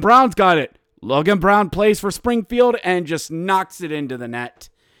 Logan Brown's got it. Logan Brown plays for Springfield and just knocks it into the net.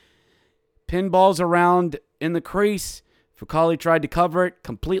 Pinballs around in the crease. Fucale tried to cover it,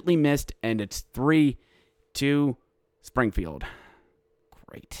 completely missed, and it's 3-2 Springfield.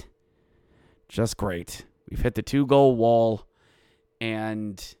 Great. Just great. We've hit the 2-goal wall,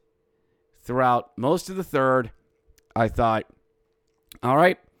 and throughout most of the third, I thought, all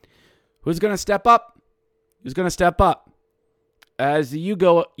right, who's going to step up? Who's going to step up? As the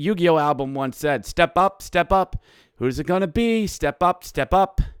Yu-Gi-Oh! Album once said, step up, step up. Who's it going to be? Step up, step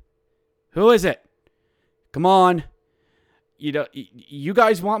up. Who is it? Come on. You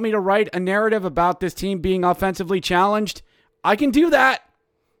guys want me to write a narrative about this team being offensively challenged? I can do that.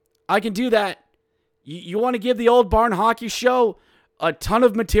 You want to give the Old Barn Hockey Show a ton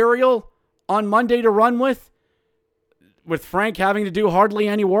of material on Monday to run with Frank having to do hardly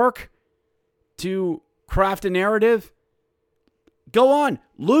any work to craft a narrative? Go on.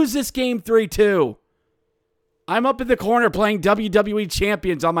 Lose this game 3-2. I'm up in the corner playing WWE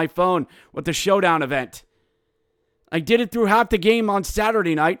Champions on my phone with the Showdown event. I did it through half the game on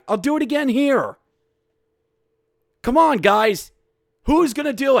Saturday night. I'll do it again here. Come on, guys. Who's going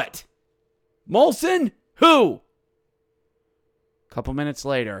to do it? Molson? Who? A couple minutes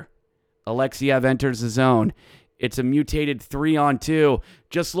later, Alexiev enters the zone. It's a mutated 3-on-2.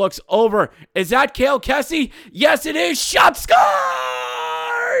 Just looks over. Is that Cale Kessie? Yes, it is. Shot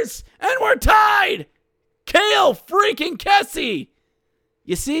scores! And we're tied. Cale freaking Kessie.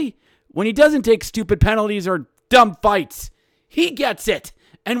 You see, when he doesn't take stupid penalties or dumb fights, he gets it.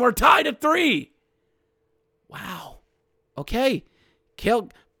 And we're tied at 3. Wow. Okay. Cale,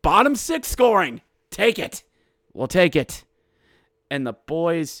 bottom 6 scoring. Take it. We'll take it. And the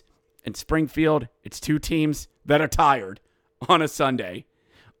boys in Springfield, it's 2 teams that are tired on a Sunday.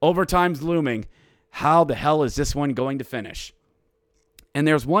 Overtime's looming. How the hell is this one going to finish? And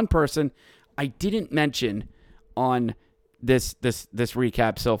there's one person I didn't mention on this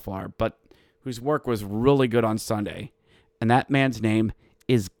recap so far, but whose work was really good on Sunday. And that man's name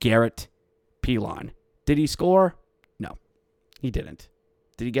is Garrett Pilon. Did he score? No, he didn't.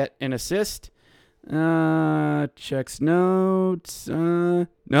 Did he get an assist? Checks notes. No.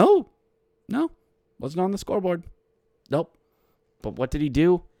 Wasn't on the scoreboard. Nope. But what did he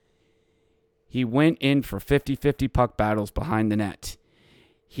do? He went in for 50-50 puck battles behind the net.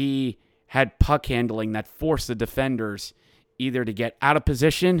 He had puck handling that forced the defenders either to get out of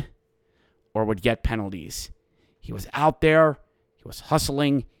position or would get penalties. He was out there. He was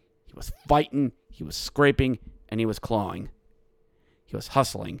hustling. He was fighting. He was scraping. And he was clawing. He was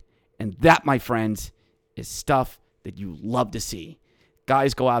hustling. And that, my friends, is stuff that you love to see.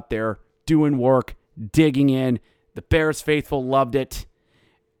 Guys go out there doing work, digging in. The Bears faithful loved it.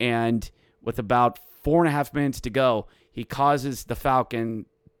 And with about 4.5 minutes to go, he causes the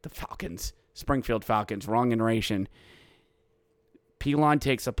Springfield Falcons, wrong iteration. Pilon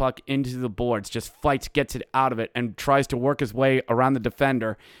takes a puck into the boards, just fights, gets it out of it, and tries to work his way around the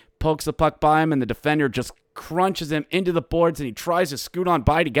defender. Pokes the puck by him, and the defender just crunches him into the boards, and he tries to scoot on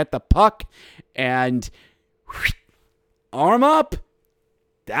by to get the puck. And arm up.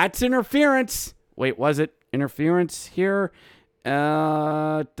 That's interference. Wait, was it interference here? It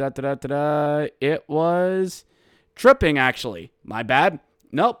was tripping, actually. My bad.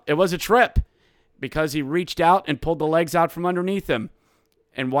 Nope, it was a trip because he reached out and pulled the legs out from underneath him.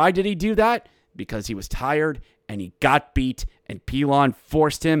 And why did he do that? Because he was tired and he got beat, and Pilon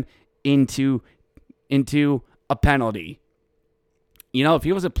forced him into a penalty. You know, if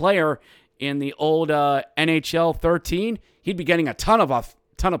he was a player in the old NHL 13, he'd be getting a ton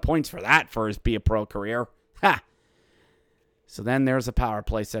of points for that for his be a pro career. Ha! So then there's a power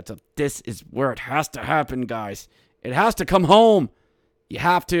play set up. This is where it has to happen, guys. It has to come home. You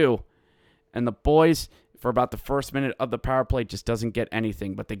have to. And the boys, for about the first minute of the power play, just doesn't get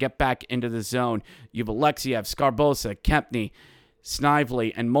anything. But they get back into the zone. You have Alexiev, Scarbosa, Kempney,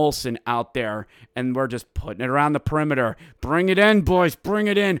 Snively, and Molson out there. And we're just putting it around the perimeter. Bring it in, boys. Bring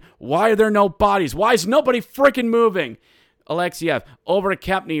it in. Why are there no bodies? Why is nobody freaking moving? Alexiev over to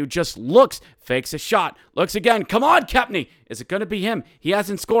Kempney, who just looks, fakes a shot, looks again. Come on, Kempney. Is it going to be him? He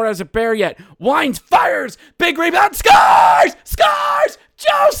hasn't scored as a Bear yet. Wines fires. Big rebound. Scores! Scores!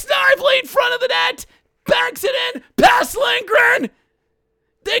 Joe Snively in front of the net. Banks it in. Past Lindgren.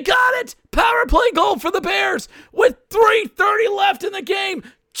 They got it. Power play goal for the Bears with 3:30 left in the game.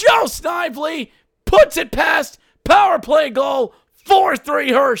 Joe Snively puts it past. Power play goal.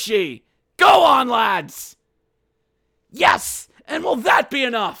 4-3 Hershey. Go on, lads. Yes! And will that be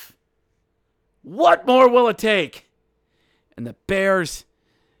enough? What more will it take? And the Bears,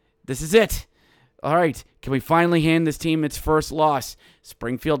 this is it. All right, can we finally hand this team its first loss?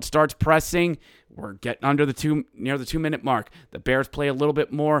 Springfield starts pressing. We're getting near the 2-minute mark. The Bears play a little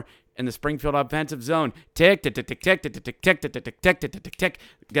bit more in the Springfield offensive zone. Tick, tick, tick, tick, tick, tick, tick, tick, tick, tick, tick, tick, tick, tick, tick.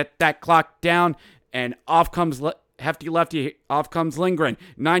 Get that clock down, and off comes Hefty Lefty. Off comes Lindgren.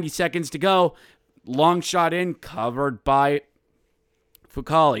 90 seconds to go. Long shot in, covered by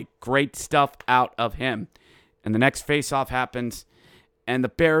Fucali. Great stuff out of him. And the next faceoff happens, and the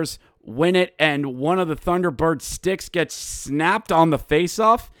Bears win it, and one of the Thunderbird sticks gets snapped on the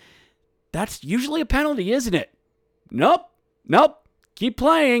faceoff. That's usually a penalty, isn't it? Nope. Keep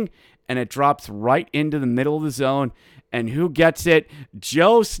playing. And it drops right into the middle of the zone. And who gets it?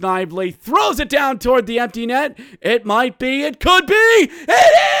 Joe Snively throws it down toward the empty net. It might be. It could be.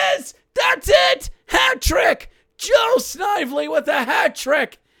 It is. That's it! Hat trick! Joe Snively with a hat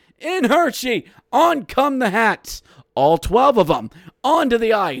trick in Hershey. On come the Hats. All 12 of them onto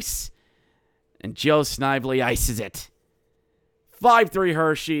the ice. And Joe Snively ices it. 5-3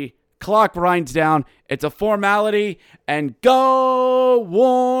 Hershey. Clock winds down. It's a formality. And go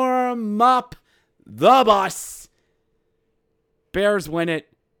warm up the bus. Bears win it.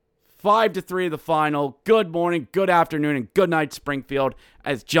 5-3 the final. Good morning, good afternoon, and good night, Springfield.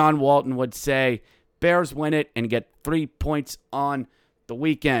 As John Walton would say, Bears win it and get 3 points on the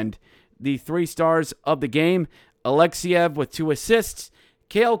weekend. The 3 stars of the game, Alexiev with 2 assists,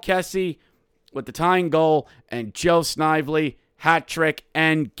 Cale Kessie with the tying goal, and Joe Snively, hat trick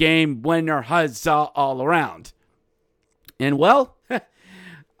and game winner. Huzzah all around. And well,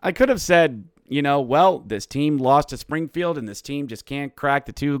 I could have said, this team lost to Springfield and this team just can't crack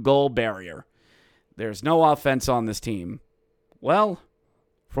the 2-goal barrier. There's no offense on this team. Well,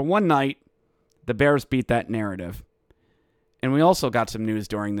 for one night, the Bears beat that narrative. And we also got some news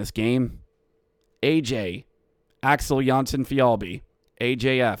during this game. AJ, Axel Janssen Fjallby,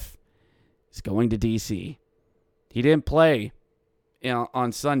 AJF, is going to DC. He didn't play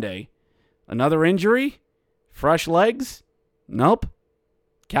on Sunday. Another injury? Fresh legs? Nope.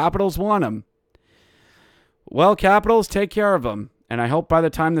 Capitals want him. Well, Capitals, take care of him. And I hope by the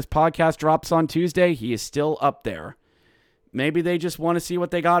time this podcast drops on Tuesday, he is still up there. Maybe they just want to see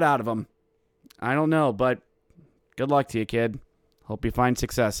what they got out of him. I don't know, but good luck to you, kid. Hope you find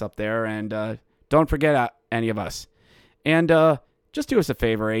success up there. And don't forget any of us. And just do us a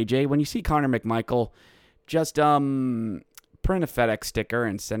favor, AJ. When you see Connor McMichael, just print a FedEx sticker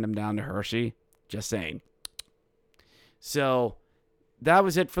and send him down to Hershey. Just saying. So that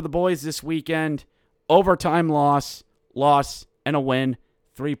was it for the boys this weekend. overtime loss, and a win.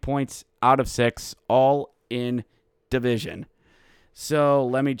 3 points out of 6, all in division. So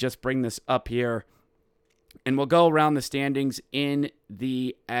let me just bring this up here, and we'll go around the standings in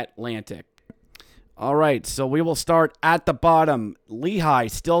the Atlantic. All right, so we will start at the bottom. Lehigh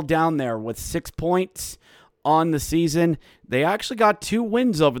still down there with 6 points on the season. They actually got 2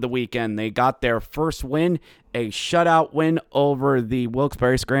 wins over the weekend. They got their first win, a shutout win over the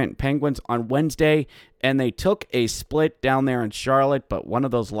Wilkes-Barre-Scranton Penguins on Wednesday, and they took a split down there in Charlotte, but one of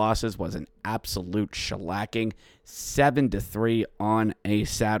those losses was an absolute shellacking, 7-3 on a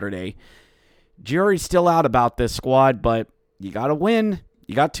Saturday. Jury's still out about this squad, but you got to win.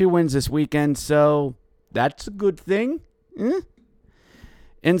 You got 2 wins this weekend, so that's a good thing. In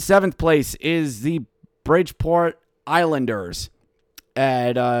 7th place is the Bridgeport Islanders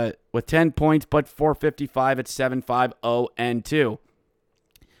with 10 points, but .455 at 7-5-0-2.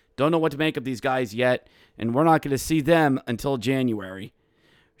 Don't know what to make of these guys yet, and we're not going to see them until January.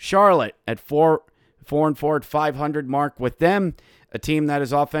 Charlotte at 4-4 at 500 mark with them. A team that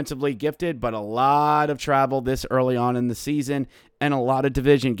is offensively gifted, but a lot of travel this early on in the season and a lot of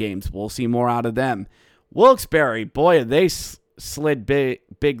division games. We'll see more out of them. Wilkes-Barre, boy, they slid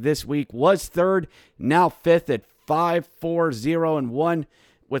big this week. Was 3rd, now 5th at 5-4-0-1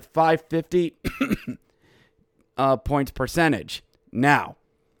 with 550 points percentage. Now,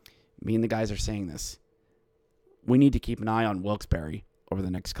 me and the guys are saying this. We need to keep an eye on Wilkes-Barre over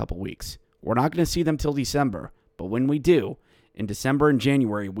the next couple weeks. We're not going to see them till December, but when we do, in December and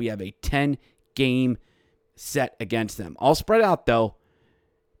January, we have a 10-game set against them. All spread out, though,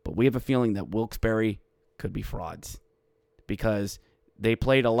 but we have a feeling that Wilkes-Barre could be frauds because they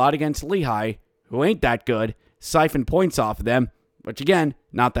played a lot against Lehigh, who ain't that good, siphoned points off of them, which, again,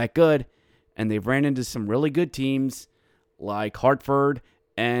 not that good, and they've ran into some really good teams like Hartford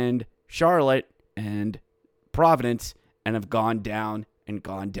and Charlotte and Providence and have gone down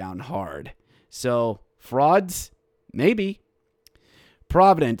hard. So, frauds? Maybe.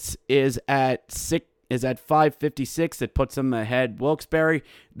 Providence is at 556. That puts them ahead. Wilkes-Barre,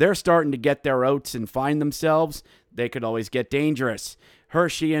 they're starting to get their oats and find themselves. They could always get dangerous.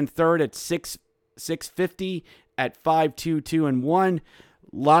 Hershey in 3rd at 650 at 5-2-2-1.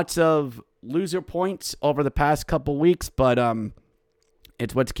 Lots of loser points over the past couple weeks, but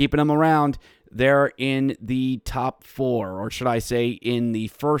it's what's keeping them around. They're in the top 4, or should I say in the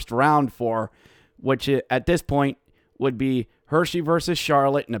first round 4, which at this point would be Hershey versus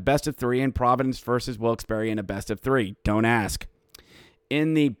Charlotte in a best of 3 and Providence versus Wilkes-Barre in a best of 3. Don't ask.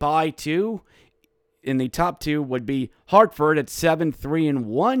 In the top 2 would be Hartford at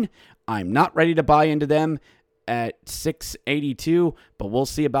 7-3-1. I'm not ready to buy into them at 682, but we'll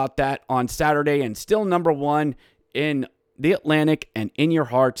see about that on Saturday. And still number 1 in the Atlantic and in your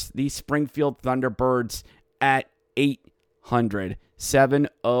hearts, the Springfield Thunderbirds at 800.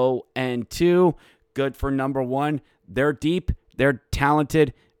 7-0-2. Good for number 1. They're deep, they're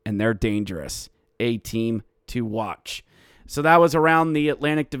talented, and they're dangerous. A team to watch. So that was around the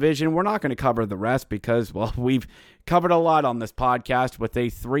Atlantic Division. We're not going to cover the rest because, well, we've covered a lot on this podcast with a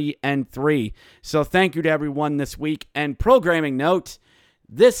 3-3. So thank you to everyone this week. And programming note,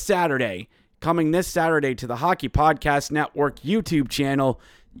 coming this Saturday to the Hockey Podcast Network YouTube channel,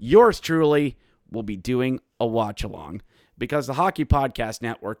 yours truly will be doing a watch-along because the Hockey Podcast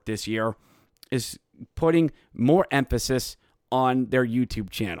Network this year is putting more emphasis on their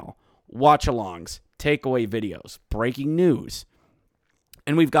YouTube channel. Watch-alongs, takeaway videos, breaking news.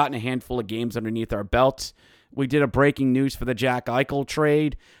 And we've gotten a handful of games underneath our belts. We did a breaking news for the Jack Eichel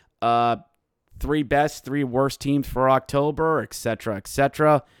trade. 3 best, 3 worst teams for October, etc.,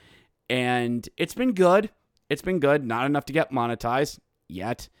 etc. And it's been good. It's been good. Not enough to get monetized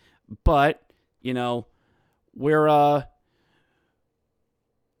yet. But, we're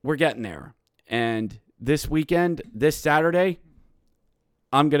getting there. And this weekend, this Saturday,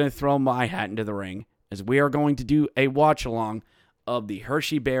 I'm going to throw my hat into the ring as we are going to do a watch-along of the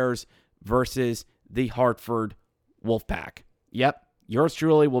Hershey Bears versus the Hartford Wolfpack. Yep, yours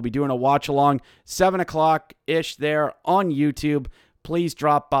truly will be doing a watch-along, 7 o'clock-ish there on YouTube. Please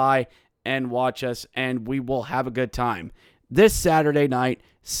drop by and watch us, and we will have a good time. This Saturday night,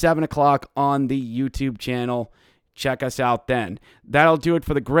 7 o'clock on the YouTube channel. Check us out then. That'll do it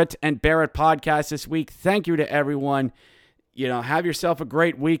for the Grit and Bear It podcast this week. Thank you to everyone. Have yourself a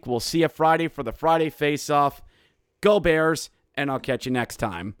great week. We'll see you Friday for the Friday Face-Off. Go Bears, and I'll catch you next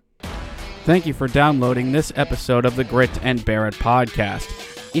time. Thank you for downloading this episode of the Grit and Bear It podcast.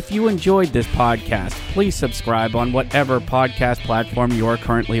 If you enjoyed this podcast, please subscribe on whatever podcast platform you are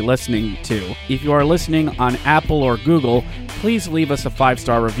currently listening to. If you are listening on Apple or Google, please leave us a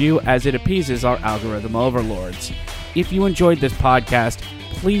 5-star review as it appeases our algorithm overlords. If you enjoyed this podcast,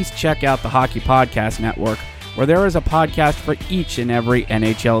 please check out the Hockey Podcast Network, where there is a podcast for each and every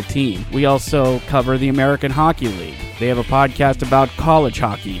NHL team. We also cover the American Hockey League. They have a podcast about college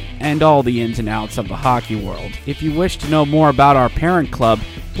hockey and all the ins and outs of the hockey world. If you wish to know more about our parent club,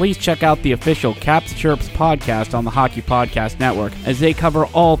 please check out the official Caps Chirps podcast on the Hockey Podcast Network, as they cover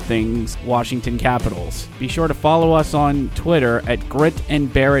all things Washington Capitals. Be sure to follow us on Twitter at Grit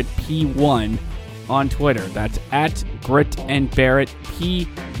and Barrett P1 on Twitter. That's at Grit and Barrett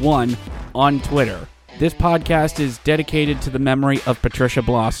P1 on Twitter. This podcast is dedicated to the memory of Patricia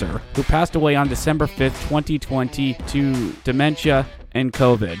Blosser, who passed away on December 5th, 2020 to dementia and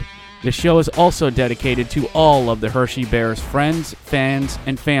COVID. The show is also dedicated to all of the Hershey Bears friends, fans,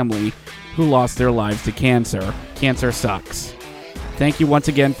 and family who lost their lives to cancer. Cancer sucks. Thank you once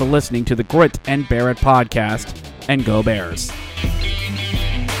again for listening to the Grit and Barrett podcast, and go Bears.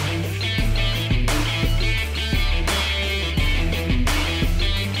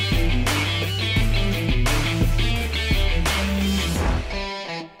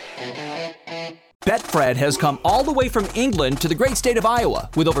 Betfred has come all the way from England to the great state of Iowa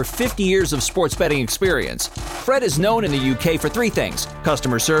with over 50 years of sports betting experience. Fred is known in the UK for three things: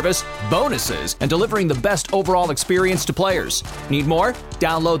 customer service, bonuses, and delivering the best overall experience to players. Need more?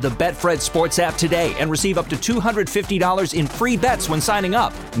 Download the Betfred Sports app today and receive up to $250 in free bets when signing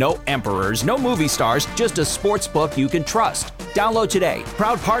up. No emperors, no movie stars, just a sports book you can trust. Download today.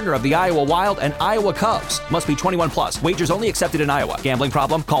 Proud partner of the Iowa Wild and Iowa Cubs. Must be 21 plus. Wagers only accepted in Iowa. Gambling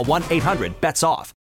problem? Call 1-800-BETS-OFF.